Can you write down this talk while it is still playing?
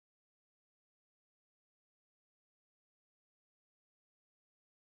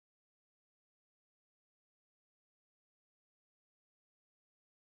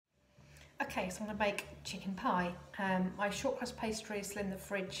Okay, so I'm going to make chicken pie. My short crust pastry is still in the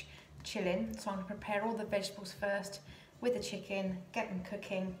fridge chilling, so I'm going to prepare all the vegetables first with the chicken, get them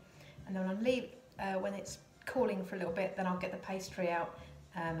cooking, and then I'll leave when it's cooling for a little bit, then I'll get the pastry out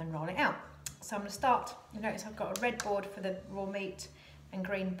and roll it out. So I'm going to start. You notice I've got a red board for the raw meat and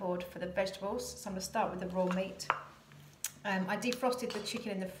green board for the vegetables, so I'm going to start with the raw meat. I defrosted the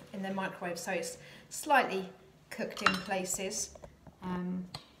chicken in the microwave, so it's slightly cooked in places.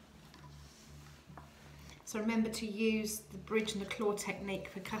 So remember to use the bridge and the claw technique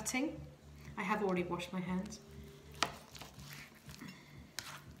for cutting. I have already washed my hands.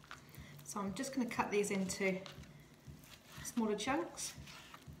 So I'm just going to cut these into smaller chunks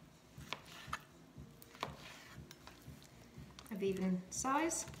of even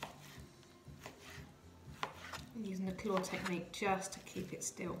size. I'm using the claw technique just to keep it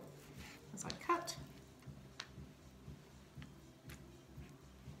still as I cut.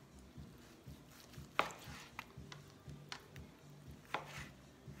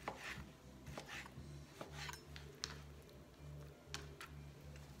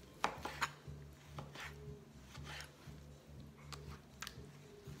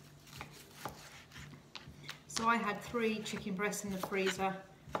 So I had 3 chicken breasts in the freezer,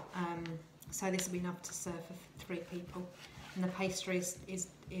 so this will be enough to serve for 3 people. And the pastry is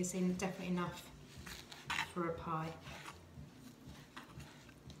definitely enough for a pie.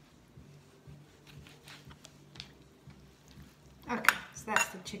 Okay, so that's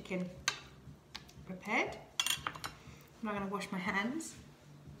the chicken prepared. I'm now going to wash my hands.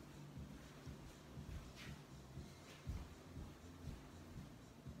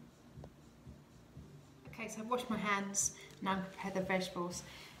 Okay, so I've washed my hands, now I'm prepare the vegetables.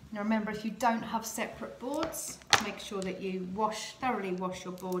 Now remember, if you don't have separate boards, make sure that you thoroughly wash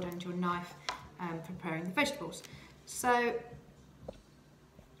your board and your knife preparing the vegetables. So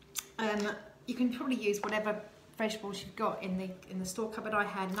you can probably use whatever vegetables you've got in the store cupboard. I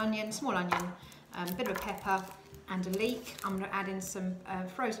had an onion, small onion, a bit of a pepper and a leek. I'm going to add in some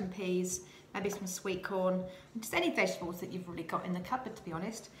frozen peas, maybe some sweet corn, just any vegetables that you've already got in the cupboard, to be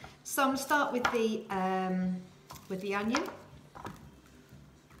honest. So I'm going to start with the onion.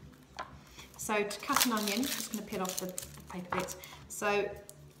 So to cut an onion, I'm just going to peel off the paper bits. So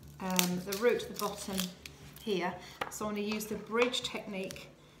the root at the bottom here. So I'm going to use the bridge technique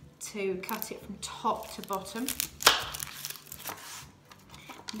to cut it from top to bottom.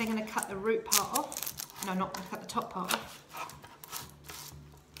 I'm then going to cut the root part off. No, not going to cut the top part off.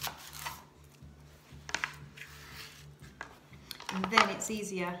 And then it's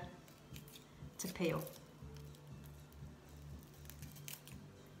easier to peel.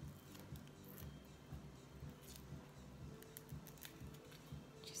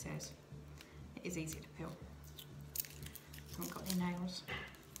 She says it is easier to peel. I haven't got any nails.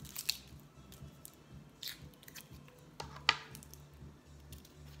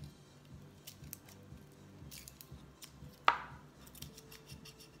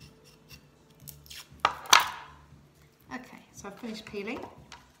 So I've finished peeling.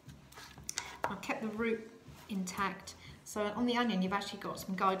 I've kept the root intact. So on the onion, you've actually got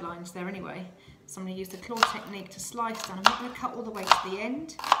some guidelines there anyway. So I'm going to use the claw technique to slice down. I'm not going to cut all the way to the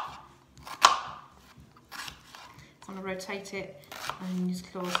end. So I'm going to rotate it and use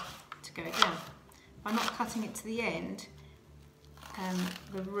claws to go down. By not cutting it to the end,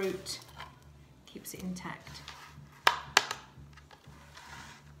 the root keeps it intact.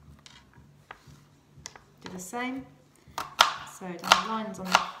 Do the same. So down the lines on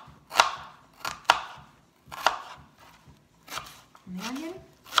the onion.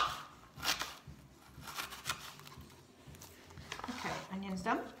 Okay, onion's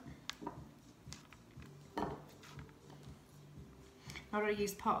done. I already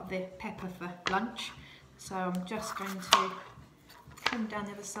used part of the pepper for lunch, so I'm just going to trim down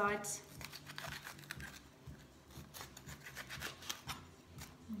the other sides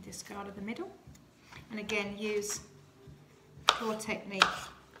and discard of the middle. And again, use claw technique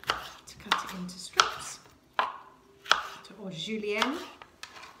to cut it into strips, or julienne,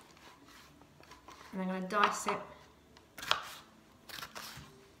 and I'm going to dice it.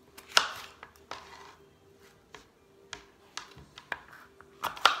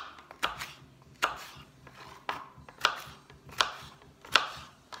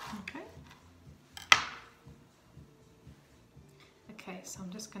 Okay, so I'm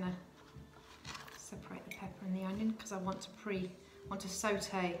just going to separate the pepper and the onion because I want to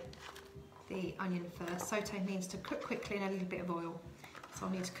saute the onion first. Saute means to cook quickly in a little bit of oil, so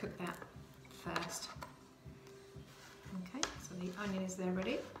I'll need to cook that first. Okay, so the onion is there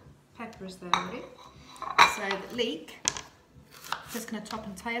ready, pepper is there ready. So the leek, just going to top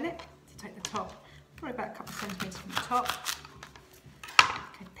and tail it to take the top, probably about a couple of centimetres from the top.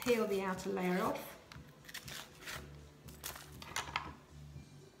 Okay, peel the outer layer off.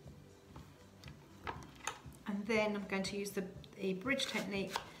 And then I'm going to use the bridge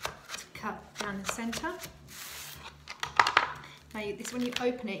technique to cut down the centre. Now, this, when you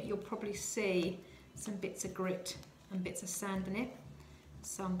open it, you'll probably see some bits of grit and bits of sand in it.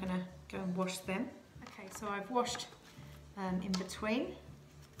 So I'm going to go and wash them. Okay, so I've washed in between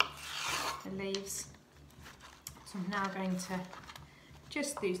the leaves. So I'm now going to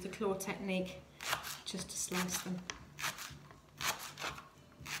just use the claw technique just to slice them.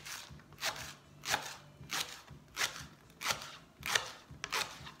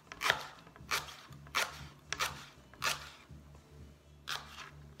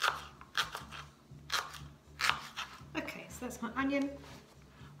 Okay, so that's my onion,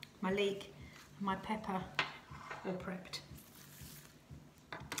 my leek, and my pepper all prepped.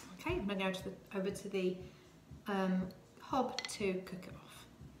 Okay, I'm going to go over to the hob to cook it off.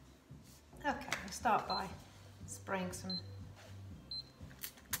 Okay, I'll start by spraying some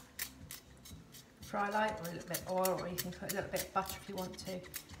dry light or a little bit of oil, or you can put a little bit of butter if you want to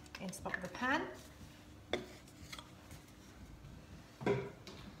into the bottom of the pan. And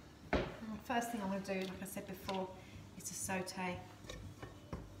the first thing I'm going to do, like I said before, is to saute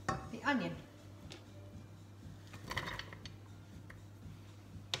the onion.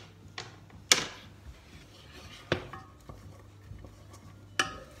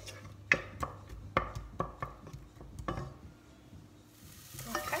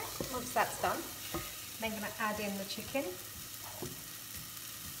 Okay, once that's done, then I'm going to add in the chicken.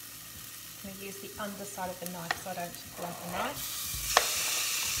 I'm going to use the underside of the knife so I don't blunt the knife.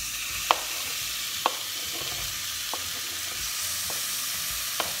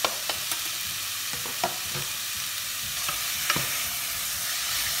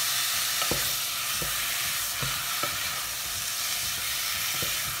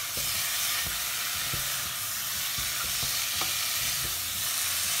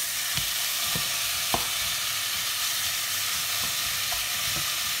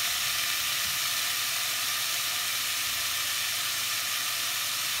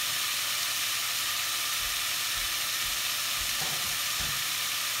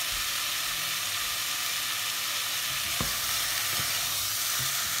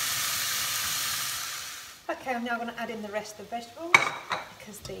 Okay, I'm now going to add in the rest of the vegetables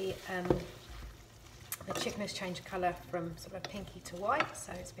because the chicken has changed colour from sort of pinky to white,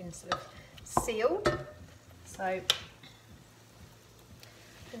 so it's been sort of sealed. So,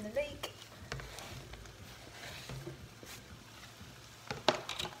 put in the leek,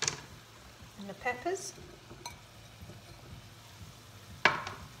 and the peppers.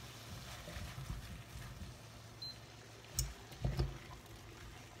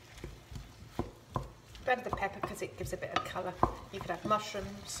 I've added the pepper because it gives a bit of colour. You could have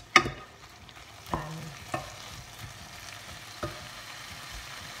mushrooms.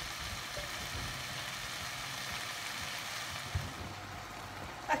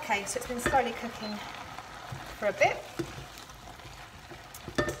 Okay, so it's been slowly cooking for a bit.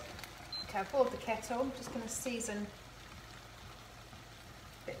 Okay, I've boiled the kettle. I'm just going to season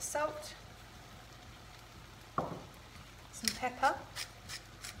a bit of salt, some pepper,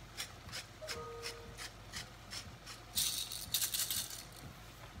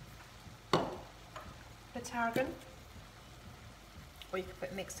 the tarragon, or you could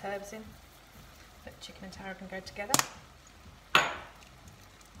put mixed herbs in, but chicken and tarragon go together.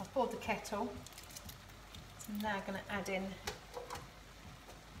 I've boiled the kettle, so I'm now going to add in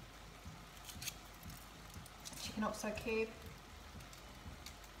chicken oxo cube.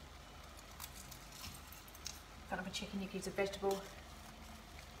 Don't have a chicken, you can use a vegetable.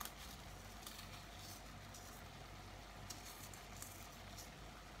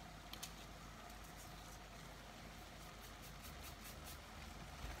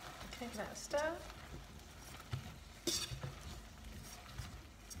 Okay, give that a stir.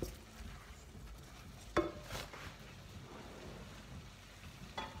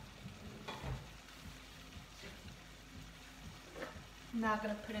 Now I'm going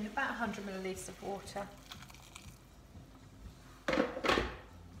to put in about 100 millilitres of water.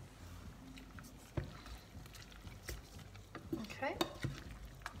 Okay.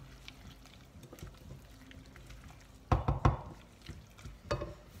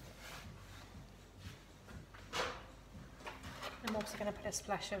 I'm also going to put a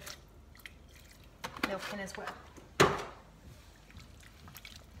splash of milk in as well.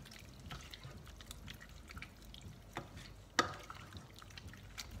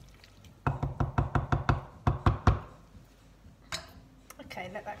 Okay,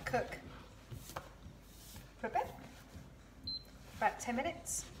 let that cook about 10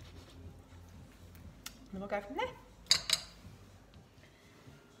 minutes. And then we'll go from there.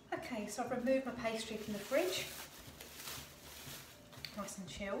 Okay, so I've removed my pastry from the fridge. Nice and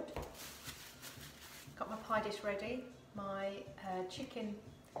chilled. Got my pie dish ready. My chicken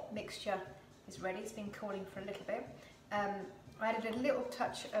mixture is ready. It's been cooling for a little bit. I added a little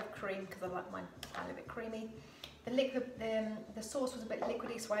touch of cream because I like mine a little bit creamy. The sauce was a bit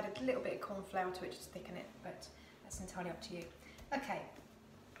liquidy, so I added a little bit of corn flour to it just to thicken it, but that's entirely up to you. Okay,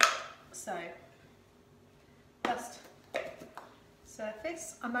 so first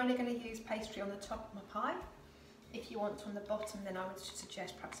surface, I'm only going to use pastry on the top of my pie. If you want on the bottom, then I would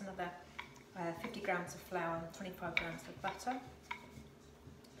suggest perhaps another 50 grams of flour and 25 grams of butter.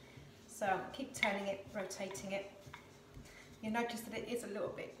 So keep turning it, rotating it. You'll notice that it is a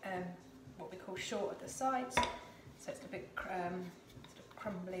little bit what we call short at the sides, so it's a bit sort of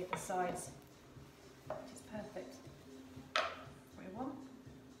crumbly at the sides, which is perfect. What we want.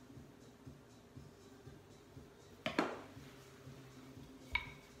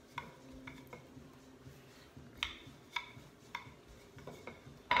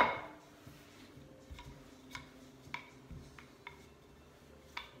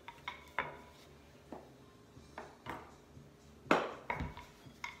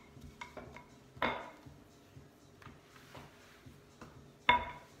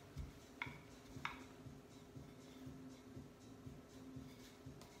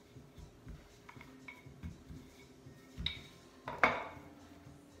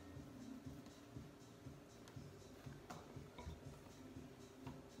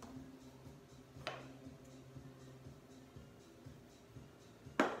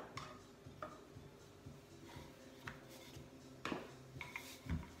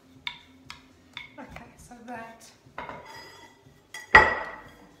 So that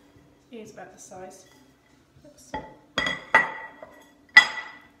is about the size. Oops.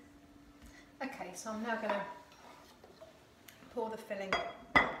 Okay, so I'm now going to pour the filling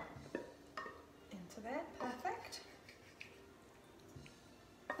into there. Perfect.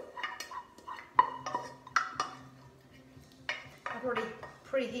 I've already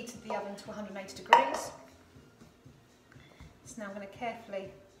preheated the oven to 180 degrees. So now I'm going to carefully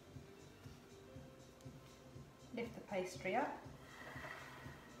lift the pastry up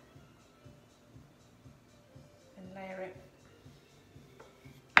and layer it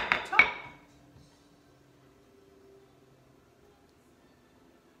on the top.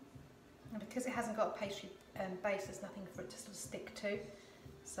 And because it hasn't got a pastry base, there's nothing for it to sort of stick to.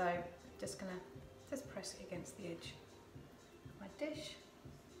 So I'm just going to press it against the edge of my dish.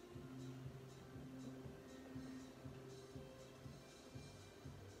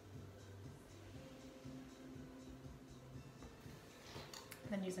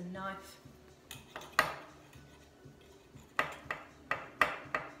 Then use a knife.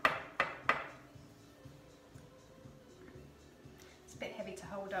 It's a bit heavy to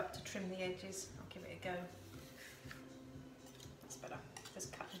hold up to trim the edges. I'll give it a go. That's better.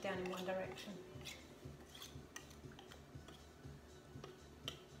 Just cut it down in one direction.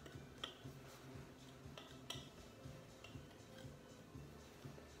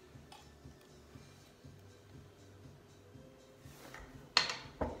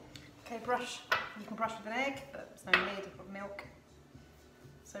 Okay, brush. You can brush with an egg, but there's no need. I've got milk.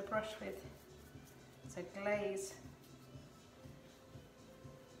 So brush with, glaze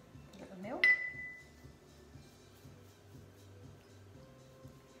a little milk.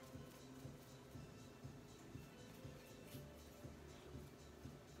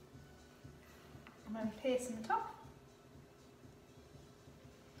 And then pierce in the top.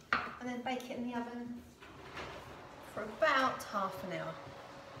 And then bake it in the oven for about half an hour.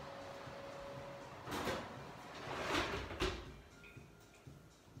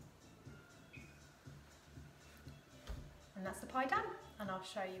 And that's the pie done, and I'll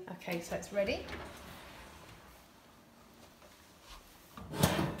show you. Okay, so it's ready.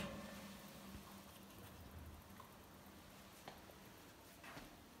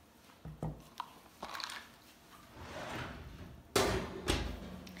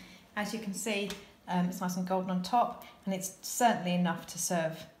 As you can see, it's nice and golden on top, and it's certainly enough to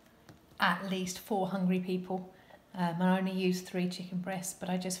serve at least 4 hungry people. I only used 3 chicken breasts, but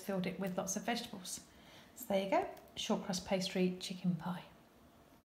I just filled it with lots of vegetables. So there you go, short crust pastry chicken pie.